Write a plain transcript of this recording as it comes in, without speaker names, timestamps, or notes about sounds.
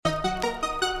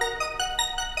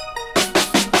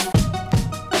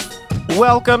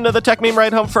Welcome to the Tech Meme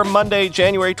Ride Home for Monday,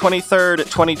 January 23rd,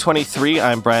 2023.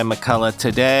 I'm Brian McCullough.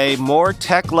 Today, more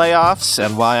tech layoffs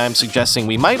and why I'm suggesting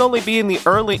we might only be in the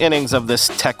early innings of this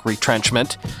tech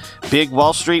retrenchment. Big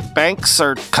Wall Street banks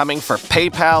are coming for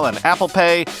PayPal and Apple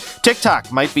Pay.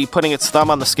 TikTok might be putting its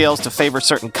thumb on the scales to favor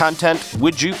certain content.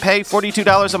 Would you pay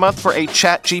 $42 a month for a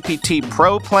ChatGPT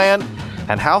Pro plan?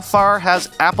 And how far has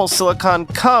Apple Silicon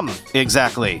come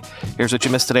exactly? Here's what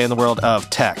you missed today in the world of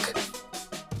tech.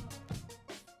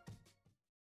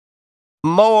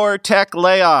 More tech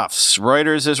layoffs.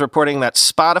 Reuters is reporting that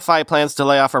Spotify plans to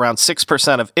lay off around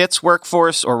 6% of its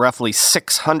workforce, or roughly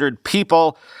 600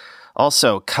 people.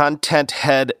 Also, content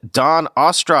head Dawn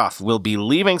Ostroff will be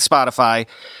leaving Spotify,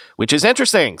 which is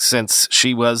interesting since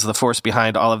she was the force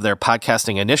behind all of their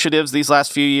podcasting initiatives these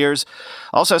last few years.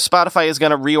 Also, Spotify is going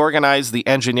to reorganize the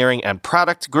engineering and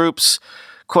product groups.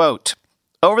 Quote,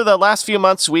 "Over the last few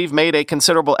months, we've made a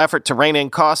considerable effort to rein in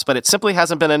costs, but it simply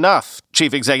hasn't been enough,"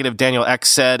 Chief Executive Daniel Ek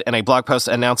said in a blog post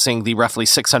announcing the roughly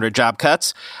 600 job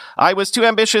cuts. "I was too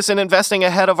ambitious in investing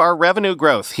ahead of our revenue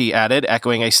growth," he added,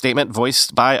 echoing a statement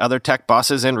voiced by other tech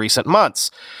bosses in recent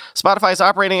months. Spotify's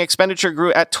operating expenditure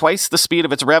grew at twice the speed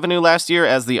of its revenue last year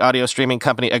as the audio streaming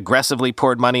company aggressively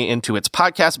poured money into its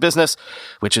podcast business,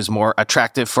 which is more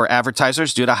attractive for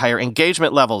advertisers due to higher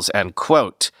engagement levels, end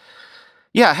quote.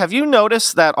 Yeah, have you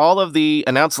noticed that all of the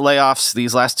announced layoffs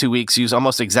these last 2 weeks use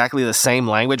almost exactly the same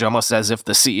language, almost as if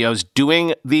the CEOs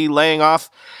doing the laying off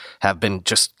have been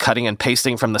just cutting and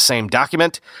pasting from the same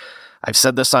document? I've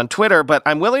said this on Twitter, but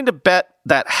I'm willing to bet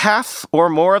that half or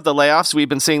more of the layoffs we've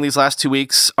been seeing these last 2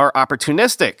 weeks are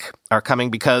opportunistic, are coming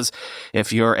because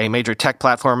if you're a major tech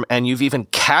platform and you've even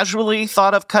casually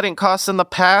thought of cutting costs in the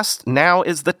past, now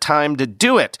is the time to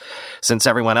do it. Since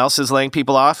everyone else is laying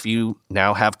people off, you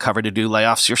now have cover to do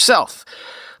layoffs yourself.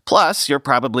 Plus, you're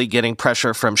probably getting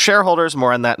pressure from shareholders.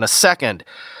 More on that in a second.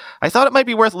 I thought it might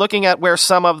be worth looking at where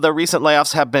some of the recent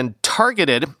layoffs have been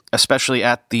targeted, especially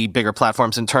at the bigger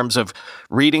platforms, in terms of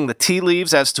reading the tea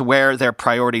leaves as to where their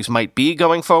priorities might be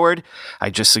going forward. I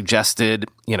just suggested,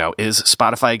 is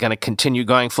Spotify going to continue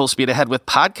going full speed ahead with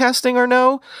podcasting or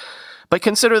no? But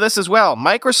consider this as well.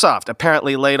 Microsoft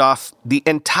apparently laid off the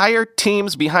entire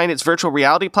teams behind its virtual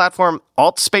reality platform,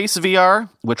 AltSpace VR,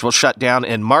 which will shut down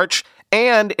in March,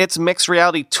 and its mixed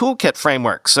reality toolkit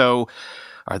framework. So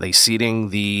are they ceding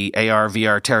the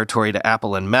AR/VR territory to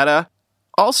Apple and Meta?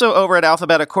 Also over at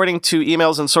Alphabet, according to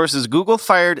emails and sources, Google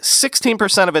fired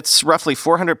 16% of its roughly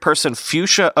 400-person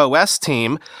Fuchsia OS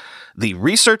team. The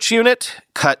research unit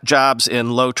cut jobs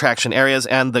in low-traction areas,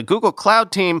 and the Google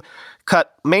Cloud team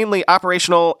cut mainly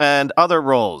operational and other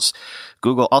roles.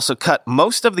 Google also cut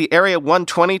most of the Area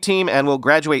 120 team and will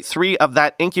graduate 3 of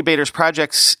that incubator's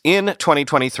projects in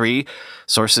 2023.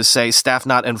 Sources say staff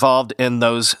not involved in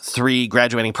those 3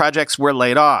 graduating projects were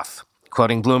laid off.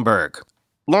 Quoting Bloomberg.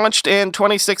 Launched in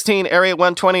 2016, Area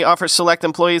 120 offers select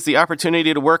employees the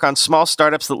opportunity to work on small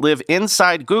startups that live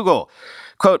inside Google.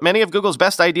 Quote, "Many of Google's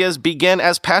best ideas begin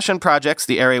as passion projects,"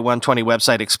 the Area 120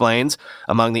 website explains.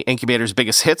 Among the incubator's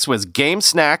biggest hits was Game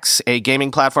Snacks, a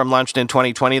gaming platform launched in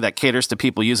 2020 that caters to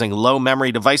people using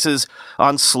low-memory devices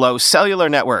on slow cellular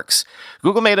networks.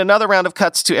 Google made another round of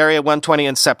cuts to Area 120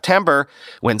 in September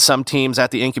when some teams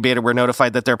at the incubator were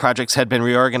notified that their projects had been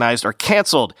reorganized or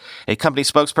canceled. A company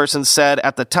spokesperson said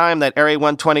at the time that Area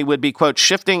 120 would be, quote,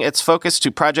 "shifting its focus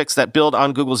to projects that build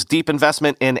on Google's deep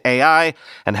investment in AI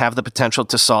and have the potential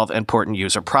to solve important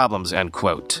user problems," end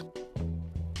quote.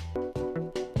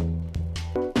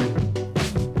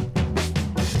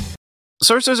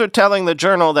 Sources are telling the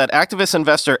Journal that activist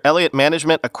investor Elliott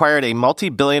Management acquired a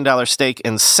multi-billion-dollar stake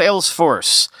in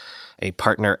Salesforce. A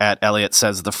partner at Elliott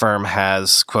says the firm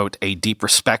has, quote, "a deep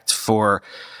respect for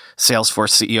Salesforce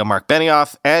CEO Mark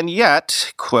Benioff, and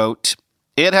yet," quote,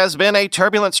 "it has been a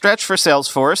turbulent stretch for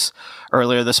Salesforce.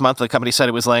 Earlier this month, the company said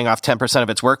it was laying off 10% of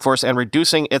its workforce and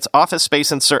reducing its office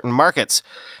space in certain markets.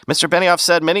 Mr. Benioff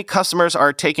said many customers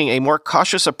are taking a more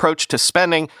cautious approach to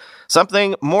spending,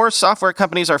 something more software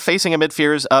companies are facing amid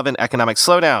fears of an economic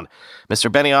slowdown. Mr.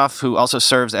 Benioff, who also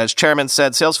serves as chairman,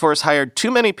 said Salesforce hired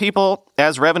too many people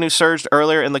as revenue surged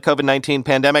earlier in the COVID-19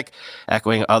 pandemic,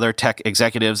 echoing other tech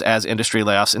executives as industry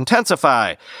layoffs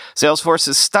intensify.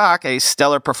 Salesforce's stock, a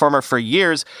stellar performer for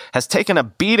years, has taken a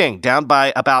beating, down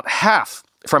by about half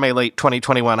from a late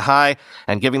 2021 high,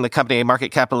 and giving the company a market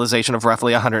capitalization of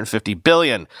roughly $150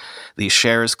 billion. These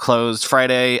shares closed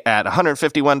Friday at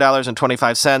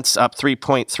 $151.25, up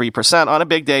 3.3% on a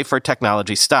big day for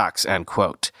technology stocks, end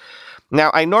quote.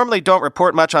 Now, I normally don't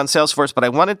report much on Salesforce, but I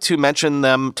wanted to mention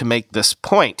them to make this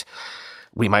point.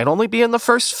 We might only be in the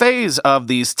first phase of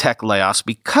these tech layoffs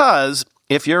because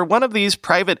If you're one of these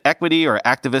private equity or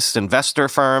activist investor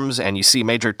firms and you see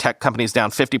major tech companies down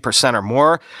 50% or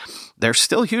more, they're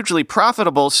still hugely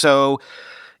profitable, so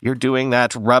you're doing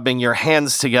that rubbing your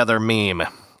hands together meme.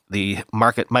 The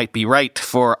market might be right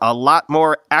for a lot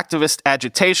more activist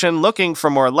agitation, looking for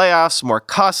more layoffs, more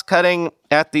cost-cutting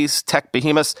at these tech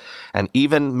behemoths, and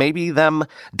even maybe them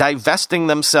divesting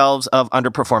themselves of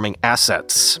underperforming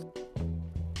assets.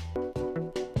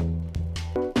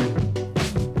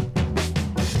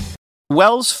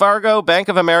 Wells Fargo, Bank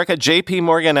of America, JP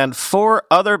Morgan, and 4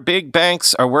 other big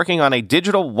banks are working on a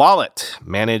digital wallet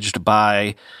managed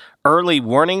by Early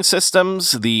Warning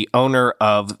Systems, the owner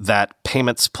of that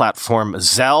payments platform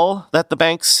Zelle that the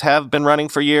banks have been running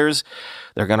for years.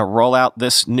 They're going to roll out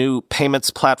this new payments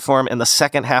platform in the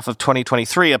second half of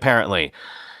 2023, apparently.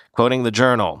 Quoting the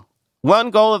Journal,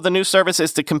 one goal of the new service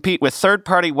is to compete with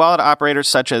third-party wallet operators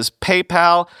such as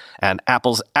PayPal and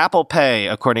Apple's Apple Pay,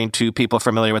 according to people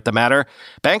familiar with the matter.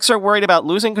 Banks are worried about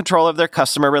losing control of their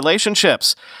customer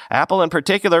relationships. Apple in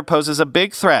particular poses a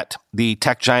big threat. The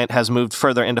tech giant has moved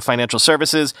further into financial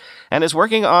services and is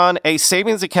working on a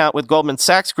savings account with Goldman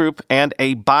Sachs Group and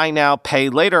a buy now, pay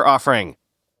later offering.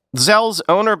 Zelle's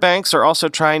owner banks are also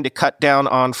trying to cut down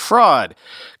on fraud.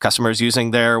 Customers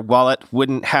using their wallet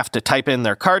wouldn't have to type in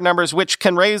their card numbers, which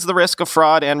can raise the risk of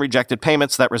fraud and rejected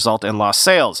payments that result in lost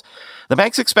sales. The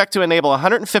banks expect to enable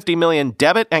 150 million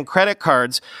debit and credit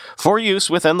cards for use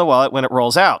within the wallet when it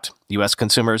rolls out. U.S.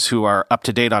 consumers who are up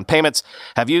to date on payments,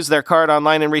 have used their card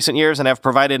online in recent years, and have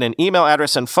provided an email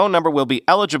address and phone number will be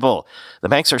eligible. The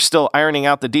banks are still ironing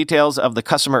out the details of the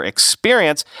customer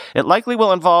experience. It likely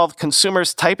will involve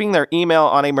consumers typing their email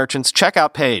on a merchant's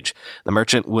checkout page. The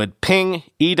merchant would ping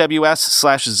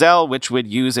EWS/Zelle, which would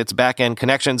use its back-end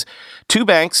connections to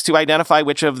banks to identify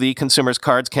which of the consumer's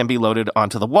cards can be loaded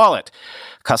onto the wallet.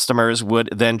 Customers would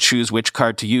then choose which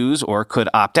card to use or could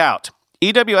opt out.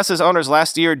 EWS's owners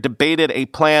last year debated a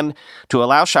plan to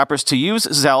allow shoppers to use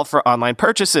Zelle for online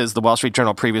purchases, the Wall Street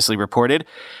Journal previously reported.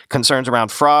 Concerns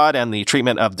around fraud and the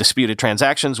treatment of disputed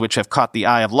transactions, which have caught the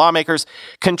eye of lawmakers,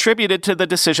 contributed to the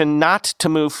decision not to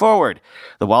move forward.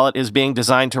 The wallet is being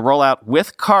designed to roll out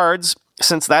with cards,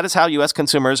 since that is how U.S.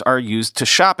 consumers are used to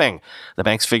shopping. The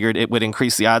banks figured it would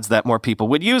increase the odds that more people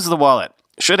would use the wallet.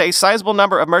 Should a sizable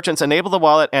number of merchants enable the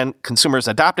wallet and consumers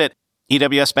adopt it,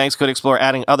 EWS banks could explore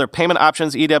adding other payment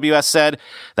options, EWS said.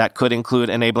 That could include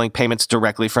enabling payments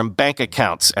directly from bank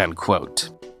accounts, end quote.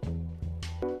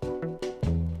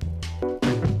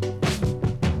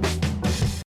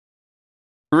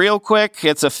 Real quick,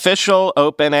 it's official.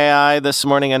 OpenAI this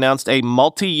morning announced a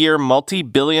multi-year,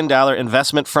 multi-billion-dollar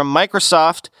investment from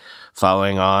Microsoft,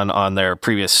 following on their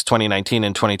previous 2019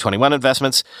 and 2021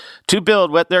 investments, to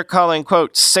build what they're calling,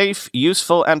 quote, safe,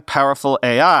 useful, and powerful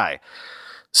AI.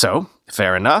 So,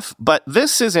 fair enough, but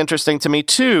this is interesting to me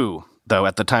too. Though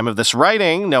at the time of this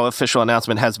writing, no official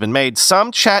announcement has been made,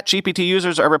 some ChatGPT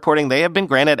users are reporting they have been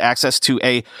granted access to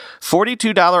a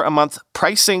 $42 a month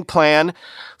pricing plan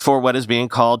for what is being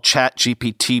called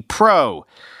ChatGPT Pro.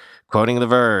 Quoting The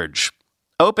Verge,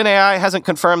 OpenAI hasn't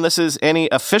confirmed this is any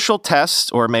official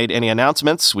test or made any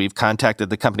announcements. We've contacted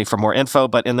the company for more info,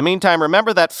 but in the meantime,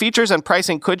 remember that features and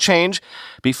pricing could change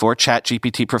before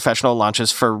ChatGPT Professional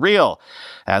launches for real.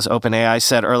 As OpenAI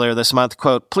said earlier this month,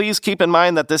 quote, please keep in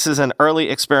mind that this is an early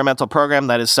experimental program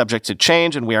that is subject to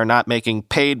change, and we are not making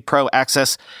paid pro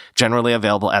access generally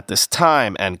available at this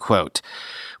time, end quote.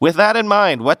 With that in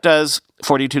mind, what does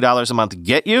 $42 a month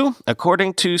get you?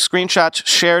 According to screenshots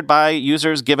shared by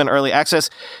users given early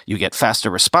access, you get faster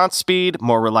response speed,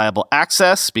 more reliable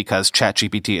access because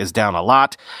ChatGPT is down a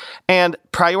lot, and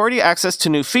priority access to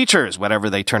new features,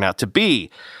 whatever they turn out to be.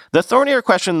 The thornier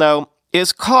question, though,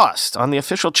 is cost. On the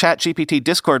official ChatGPT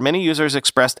Discord, many users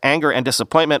expressed anger and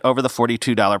disappointment over the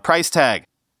 $42 price tag.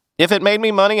 If it made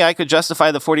me money, I could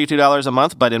justify the $42 a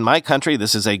month, but in my country,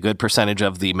 this is a good percentage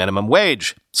of the minimum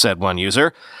wage, said one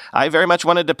user. I very much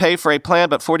wanted to pay for a plan,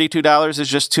 but $42 is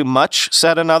just too much,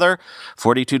 said another.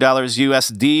 $42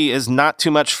 USD is not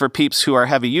too much for peeps who are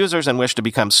heavy users and wish to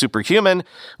become superhuman.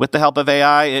 With the help of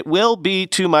AI, it will be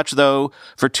too much, though,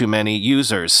 for too many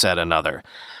users, said another.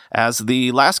 As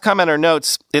the last commenter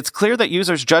notes, it's clear that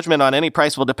users' judgment on any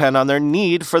price will depend on their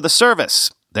need for the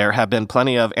service. There have been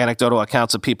plenty of anecdotal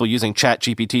accounts of people using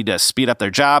ChatGPT to speed up their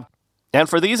job. And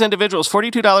for these individuals,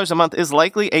 $42 a month is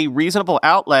likely a reasonable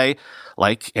outlay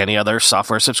like any other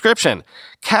software subscription.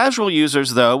 Casual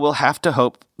users, though, will have to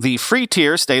hope the free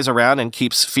tier stays around and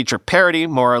keeps feature parity,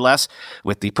 more or less,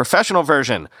 with the professional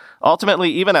version. Ultimately,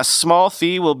 even a small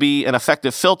fee will be an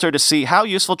effective filter to see how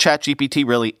useful ChatGPT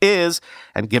really is,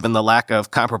 and given the lack of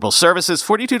comparable services,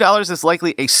 $42 is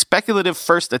likely a speculative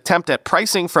first attempt at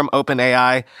pricing from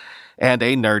OpenAI and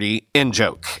a nerdy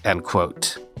in-joke, end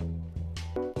quote.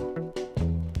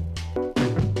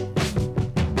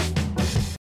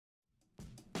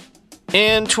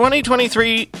 In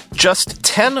 2023, just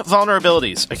 10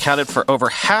 vulnerabilities accounted for over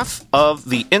half of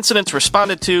the incidents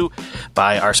responded to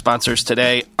by our sponsors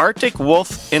today, Arctic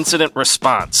Wolf Incident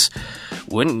Response.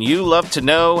 Wouldn't you love to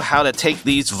know how to take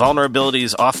these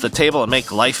vulnerabilities off the table and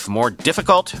make life more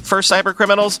difficult for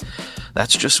cybercriminals?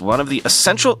 That's just one of the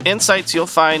essential insights you'll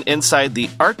find inside the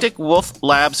Arctic Wolf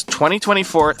Labs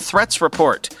 2024 Threats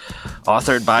Report,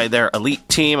 authored by their elite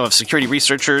team of security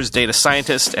researchers, data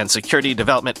scientists, and security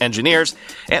development engineers,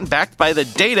 and backed by the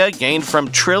data gained from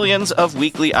trillions of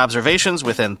weekly observations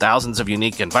within thousands of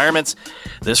unique environments.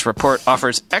 This report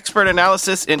offers expert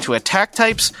analysis into attack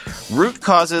types, root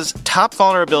causes, top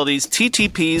vulnerabilities,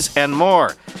 TTPs, and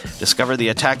more. Discover the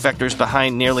attack vectors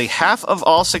behind nearly half of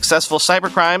all successful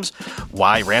cybercrimes,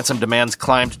 why ransom demands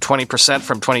climbed 20%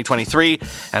 from 2023,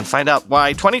 and find out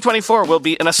why 2024 will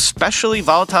be an especially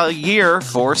volatile year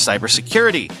for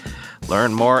cybersecurity.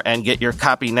 Learn more and get your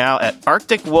copy now at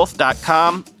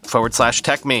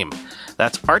arcticwolf.com/techmeme.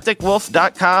 That's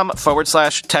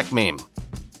arcticwolf.com/techmeme.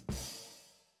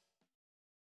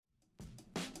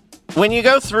 When you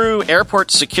go through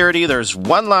airport security, there's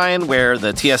one line where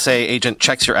the TSA agent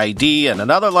checks your ID and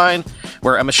another line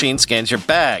where a machine scans your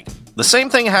bag. The same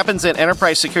thing happens in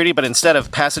enterprise security, but instead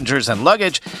of passengers and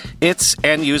luggage, it's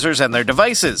end users and their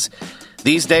devices.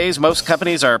 These days, most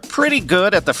companies are pretty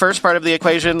good at the first part of the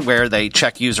equation where they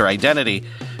check user identity,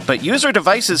 but user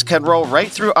devices can roll right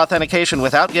through authentication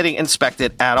without getting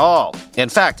inspected at all. In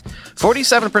fact,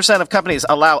 47% of companies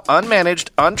allow unmanaged,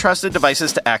 untrusted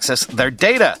devices to access their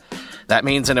data. That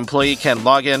means an employee can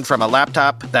log in from a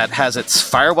laptop that has its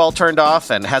firewall turned off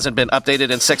and hasn't been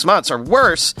updated in 6 months, or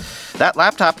worse, that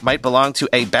laptop might belong to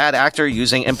a bad actor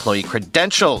using employee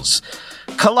credentials.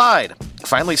 Collide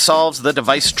finally solves the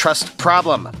device trust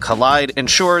problem. Collide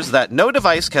ensures that no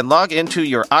device can log into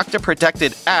your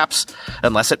Okta-protected apps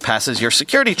unless it passes your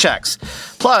security checks.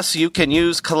 Plus, you can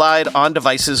use Collide on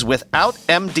devices without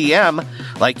MDM,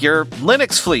 like your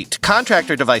Linux fleet,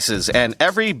 contractor devices, and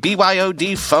every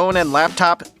BYOD phone and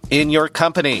laptop in your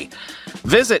company.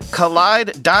 Visit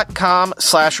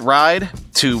collide.com/ride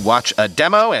to watch a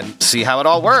demo and see how it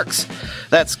all works.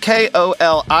 That's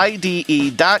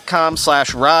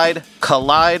KOLIDE.com/ride,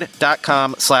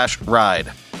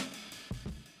 collide.com/ride.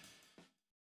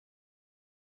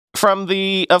 From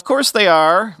the "of course they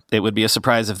are, it would be a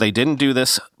surprise if they didn't do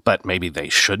this, but maybe they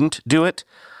shouldn't do it"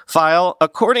 file,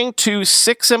 according to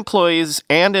 6 employees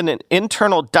and in an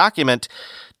internal document,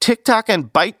 TikTok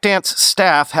and ByteDance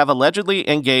staff have allegedly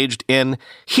engaged in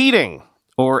heating,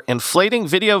 or inflating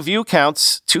video view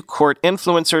counts to court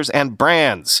influencers and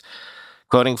brands.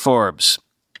 Quoting Forbes,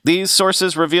 these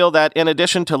sources reveal that in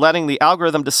addition to letting the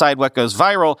algorithm decide what goes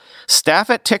viral, staff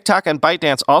at TikTok and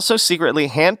ByteDance also secretly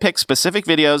handpick specific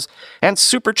videos and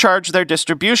supercharge their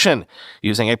distribution,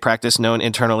 using a practice known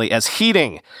internally as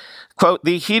heating. Quote,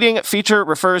 the heating feature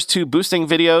refers to boosting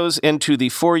videos into the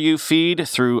For You feed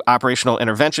through operational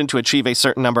intervention to achieve a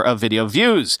certain number of video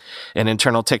views. An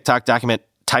internal TikTok document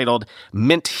titled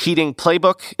Mint Heating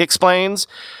Playbook explains,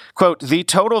 quote, the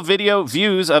total video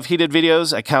views of heated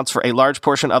videos accounts for a large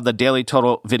portion of the daily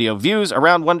total video views,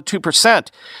 around 1 to 2%,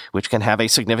 which can have a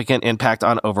significant impact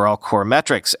on overall core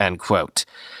metrics, end quote.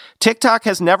 TikTok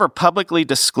has never publicly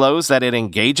disclosed that it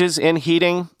engages in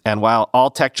heating, and while all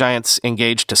tech giants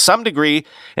engage to some degree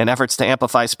in efforts to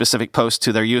amplify specific posts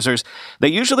to their users, they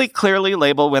usually clearly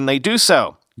label when they do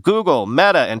so. Google,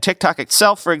 Meta, and TikTok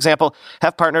itself, for example,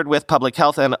 have partnered with public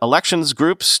health and elections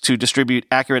groups to distribute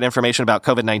accurate information about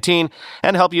COVID-19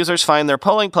 and help users find their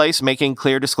polling place, making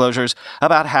clear disclosures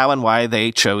about how and why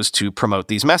they chose to promote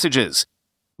these messages.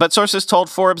 But sources told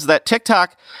Forbes that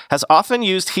TikTok has often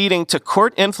used heating to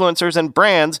court influencers and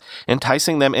brands,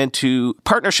 enticing them into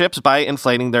partnerships by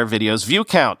inflating their videos' view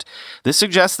count. This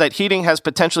suggests that heating has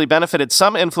potentially benefited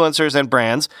some influencers and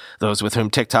brands, those with whom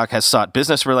TikTok has sought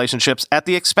business relationships, at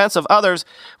the expense of others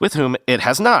with whom it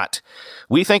has not.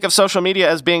 We think of social media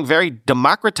as being very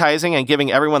democratizing and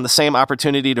giving everyone the same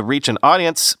opportunity to reach an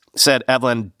audience, said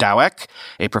Evelyn Dowek,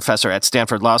 a professor at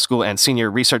Stanford Law School and senior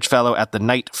research fellow at the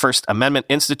Knight First Amendment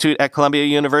Institute at Columbia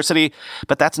University.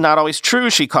 But that's not always true,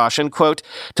 she cautioned. Quote,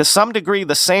 to some degree,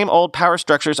 the same old power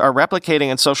structures are replicating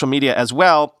in social media as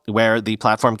well, where the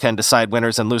platform can decide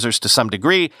winners and losers to some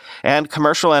degree, and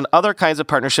commercial and other kinds of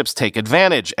partnerships take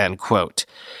advantage, end quote.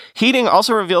 Heating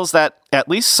also reveals that at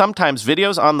least sometimes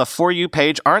videos on the For You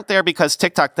page aren't there because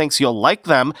TikTok thinks you'll like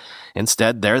them.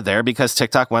 Instead, they're there because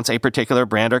TikTok wants a particular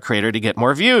brand or creator to get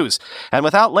more views. And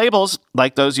without labels,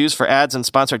 like those used for ads and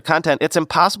sponsored content, it's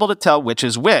impossible to tell which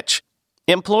is which.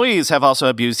 Employees have also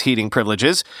abused heating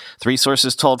privileges. 3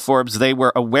 sources told Forbes they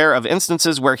were aware of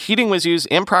instances where heating was used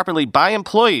improperly by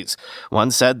employees. One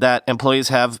said that employees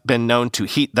have been known to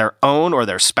heat their own or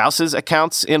their spouse's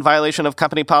accounts in violation of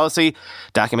company policy.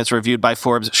 Documents reviewed by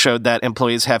Forbes showed that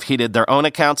employees have heated their own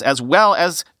accounts as well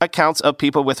as accounts of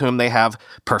people with whom they have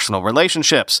personal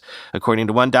relationships. According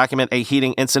to one document, a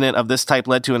heating incident of this type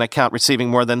led to an account receiving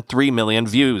more than 3 million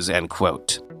views, end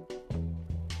quote.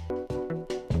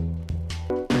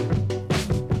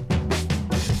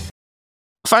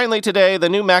 Finally today, the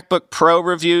new MacBook Pro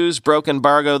reviews broke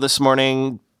embargo this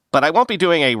morning, but I won't be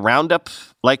doing a roundup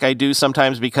like I do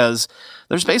sometimes because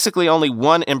there's basically only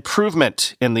one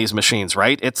improvement in these machines,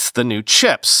 right? It's the new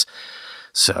chips.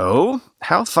 So,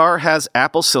 how far has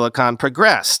Apple Silicon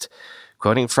progressed?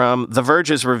 Quoting from The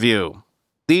Verge's review,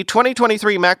 the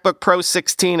 2023 MacBook Pro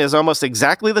 16 is almost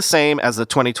exactly the same as the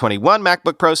 2021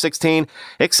 MacBook Pro 16,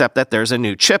 except that there's a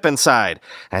new chip inside.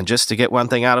 And just to get one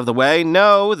thing out of the way,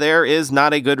 no, there is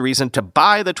not a good reason to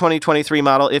buy the 2023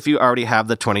 model if you already have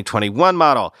the 2021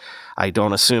 model. I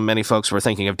don't assume many folks were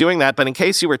thinking of doing that, but in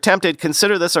case you were tempted,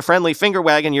 consider this a friendly finger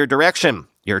wag in your direction.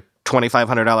 Your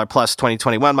 $2,500 plus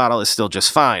 2021 model is still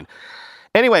just fine.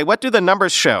 Anyway, what do the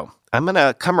numbers show? I'm going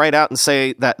to come right out and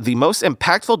say that the most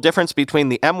impactful difference between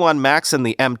the M1 Max and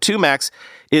the M2 Max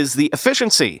is the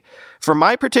efficiency. For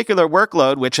my particular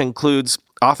workload, which includes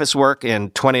office work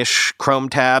in 20-ish Chrome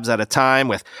tabs at a time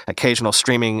with occasional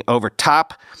streaming over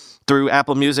top through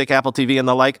Apple Music, Apple TV, and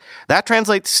the like, that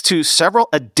translates to several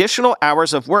additional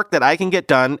hours of work that I can get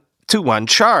done to one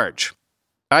charge.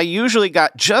 I usually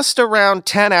got just around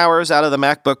 10 hours out of the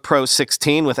MacBook Pro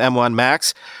 16 with M1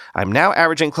 Max. I'm now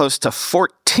averaging close to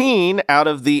 14 out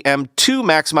of the M2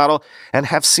 Max model and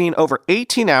have seen over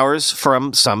 18 hours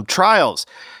from some trials.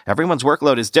 Everyone's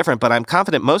workload is different, but I'm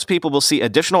confident most people will see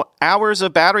additional hours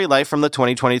of battery life from the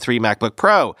 2023 MacBook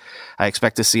Pro. I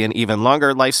expect to see an even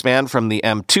longer lifespan from the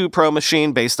M2 Pro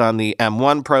machine based on the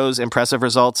M1 Pro's impressive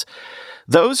results.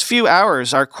 Those few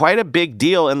hours are quite a big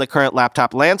deal in the current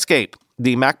laptop landscape.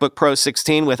 The MacBook Pro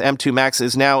 16 with M2 Max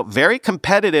is now very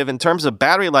competitive in terms of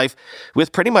battery life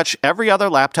with pretty much every other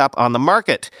laptop on the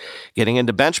market. Getting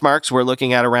into benchmarks, we're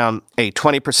looking at around a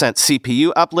 20%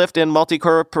 CPU uplift in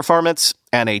multi-core performance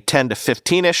and a 10 to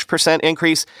 15-ish%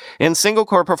 increase in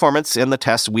single-core performance in the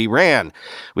tests we ran.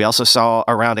 We also saw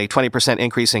around a 20%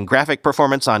 increase in graphic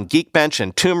performance on Geekbench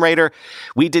and Tomb Raider.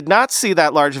 We did not see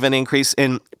that large of an increase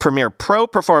in Premiere Pro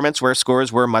performance, where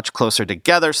scores were much closer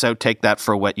together, so take that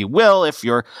for what you will if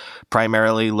you're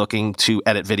primarily looking to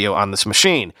edit video on this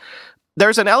machine.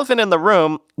 There's an elephant in the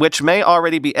room, which may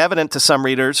already be evident to some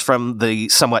readers from the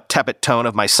somewhat tepid tone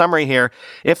of my summary here.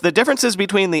 If the differences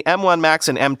between the M1 Max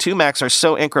and M2 Max are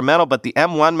so incremental, but the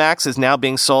M1 Max is now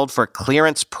being sold for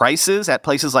clearance prices at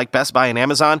places like Best Buy and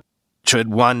Amazon,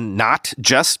 should one not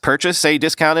just purchase a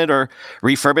discounted or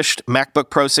refurbished MacBook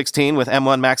Pro 16 with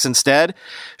M1 Max instead?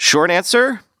 Short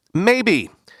answer, maybe.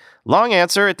 Long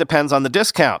answer, it depends on the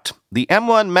discount. The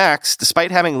M1 Max,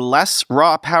 despite having less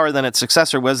raw power than its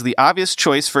successor, was the obvious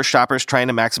choice for shoppers trying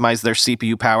to maximize their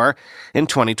CPU power in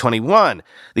 2021.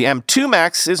 The M2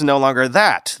 Max is no longer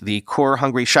that. The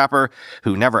core-hungry shopper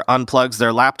who never unplugs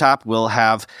their laptop will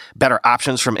have better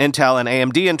options from Intel and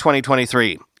AMD in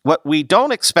 2023. What we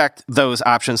don't expect those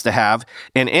options to have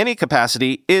in any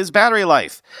capacity is battery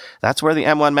life. That's where the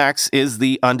M1 Max is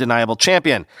the undeniable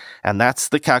champion. And that's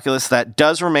the calculus that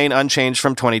does remain unchanged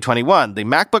from 2021. The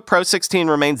MacBook Pro 16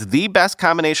 remains the best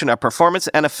combination of performance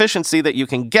and efficiency that you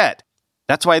can get.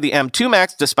 That's why the M2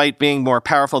 Max, despite being more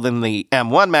powerful than the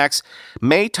M1 Max,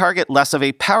 may target less of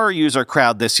a power user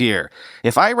crowd this year.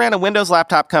 If I ran a Windows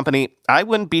laptop company, I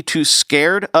wouldn't be too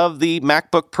scared of the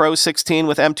MacBook Pro 16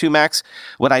 with M2 Max.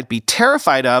 What I'd be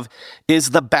terrified of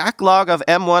is the backlog of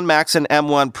M1 Max and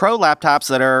M1 Pro laptops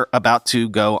that are about to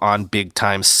go on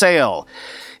big-time sale.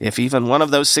 If even one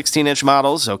of those 16-inch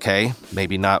models, okay,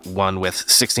 maybe not one with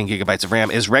 16 gigabytes of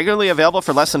RAM, is regularly available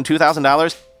for less than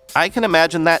 $2,000, I can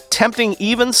imagine that tempting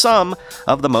even some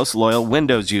of the most loyal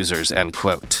Windows users, end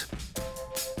quote.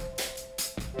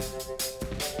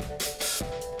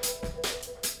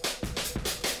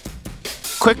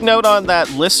 Quick note on that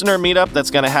listener meetup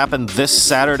that's going to happen this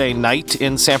Saturday night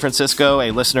in San Francisco. A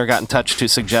listener got in touch to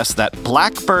suggest that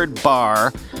Blackbird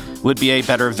Bar would be a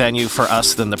better venue for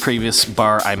us than the previous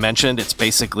bar I mentioned. It's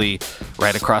basically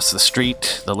right across the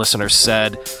street. The listener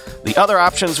said the other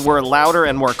options were louder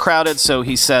and more crowded, so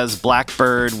he says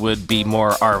Blackbird would be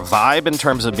more our vibe in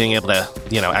terms of being able to,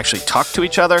 actually talk to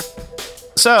each other.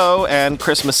 So, and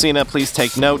Chris Messina, please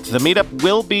take note, the meetup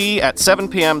will be at 7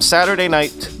 p.m.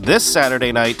 this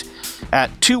Saturday night, at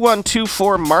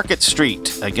 2124 Market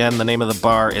Street. Again, the name of the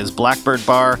bar is Blackbird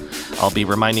Bar. I'll be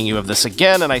reminding you of this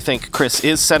again, and I think Chris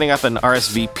is setting up an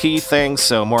RSVP thing,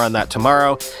 so more on that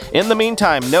tomorrow. In the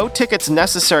meantime, no tickets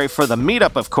necessary for the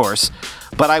meetup, of course,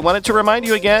 but I wanted to remind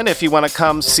you again, if you want to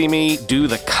come see me do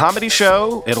the comedy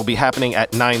show, it'll be happening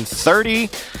at 9:30.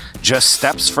 Just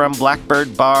steps from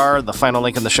Blackbird Bar. The final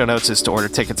link in the show notes is to order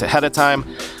tickets ahead of time,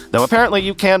 though apparently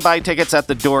you can buy tickets at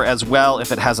the door as well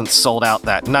if it hasn't sold out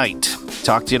that night.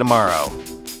 Talk to you tomorrow.